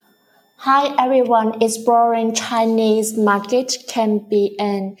Hi everyone, exploring Chinese market can be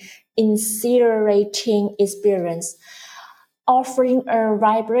an exhilarating experience, offering a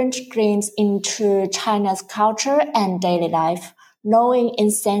vibrant glimpse into China's culture and daily life. Knowing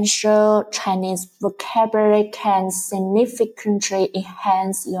essential Chinese vocabulary can significantly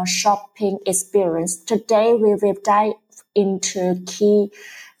enhance your shopping experience. Today we will dive into key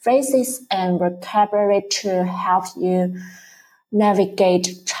phrases and vocabulary to help you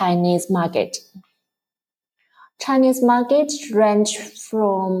navigate Chinese market. Chinese markets range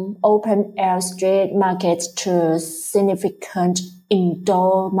from open-air street markets to significant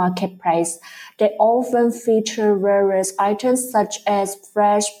indoor marketplace. They often feature various items such as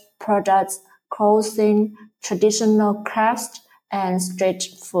fresh products, clothing, traditional crafts, and street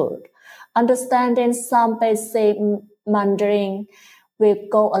food. Understanding some basic Mandarin will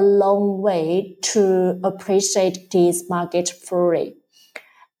go a long way to appreciate this market fully.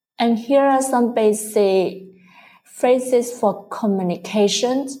 And here are some basic phrases for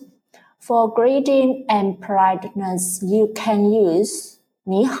communication. For greeting and politeness, you can use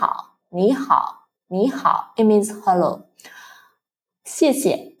你好,你好,你好. It means hello. 谢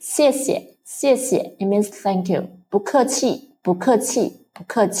谢,谢谢,谢谢. It means thank you. 不客气,不客气,不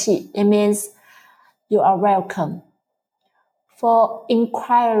客气. It means you are welcome. For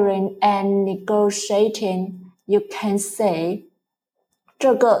inquiring and negotiating, you can say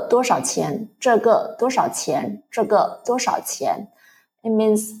这个多少钱？这个多少钱？这个多少钱？ It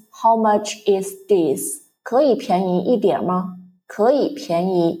means how much is this? 可以便宜一点吗？可以便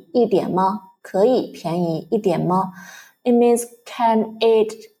宜一点吗？可以便宜一点吗？ It means can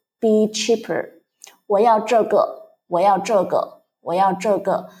it be cheaper? 我要这个，我要这个，我要这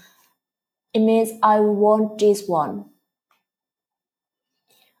个。It means I want this one.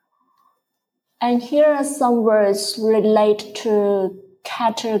 And here are some words relate to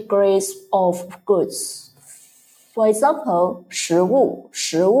categories of goods. For example, 食物,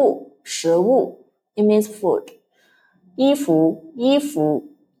食物,食物. It means food. 衣服,衣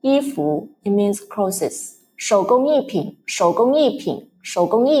服,衣服. It means clothes. 手工艺品,手工艺品,手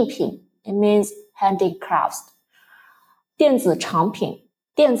工艺品. It means handicrafts. 电子产品,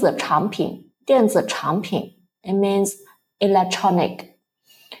电子产品,电子产品. It means electronic.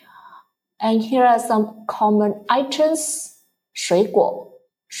 And here are some common items. 水果,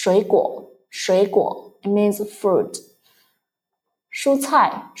水果,水果. It means fruit. 蔬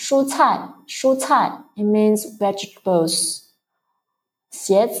菜,蔬菜,蔬菜. It means vegetables.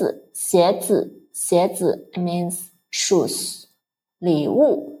 鞋子,鞋子,鞋子. It means shoes. 礼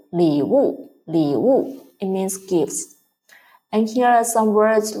物,礼物,礼物. It means gifts. And here are some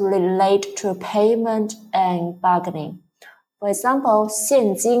words relate to payment and bargaining. For example,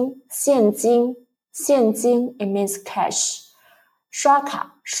 现金,现金,现金. It means cash. 刷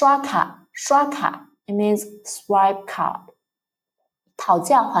卡,刷卡,刷卡. It means swipe card. 讨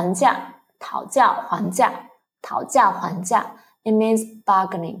价还价,讨价还价,讨价还价. It means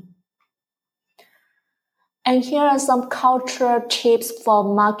bargaining. And here are some cultural tips for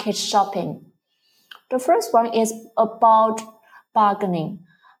market shopping. The first one is about bargaining.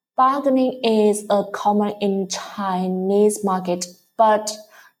 Bargaining is common in Chinese market, but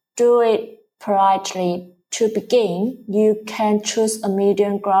do it politely. To begin, you can choose a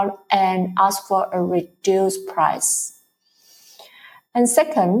medium ground and ask for a reduced price. And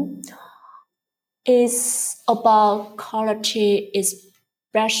second is about quality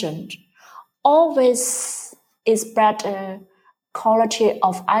expression. Always express the quality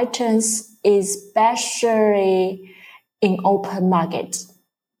of items, especially in open market.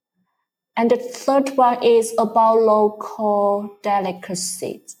 And the third one is about local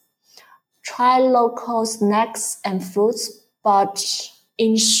delicacies. Try local snacks and foods, but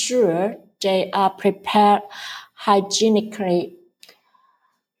ensure they are prepared hygienically.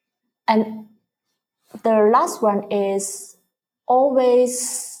 And the last one is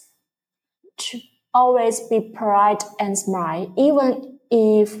always be polite and smile, even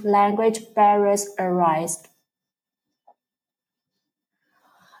if language barriers arise.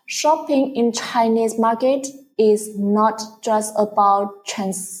 Shopping in Chinese market is not just about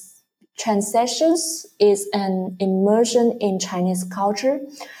transactions, it's an immersion in Chinese culture.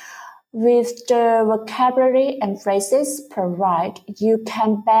 With the vocabulary and phrases provided, you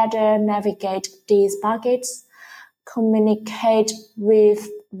can better navigate these markets, communicate with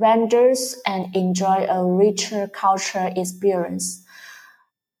vendors, and enjoy a richer cultural experience.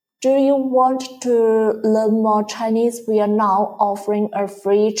 Do you want to learn more Chinese? We are now offering a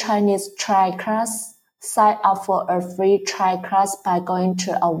free Chinese try class. Sign up for a free try class by going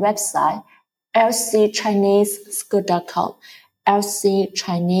to our website, lcchineseschool.com,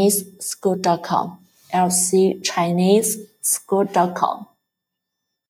 lcchineseschool.com, lcchineseschool.com.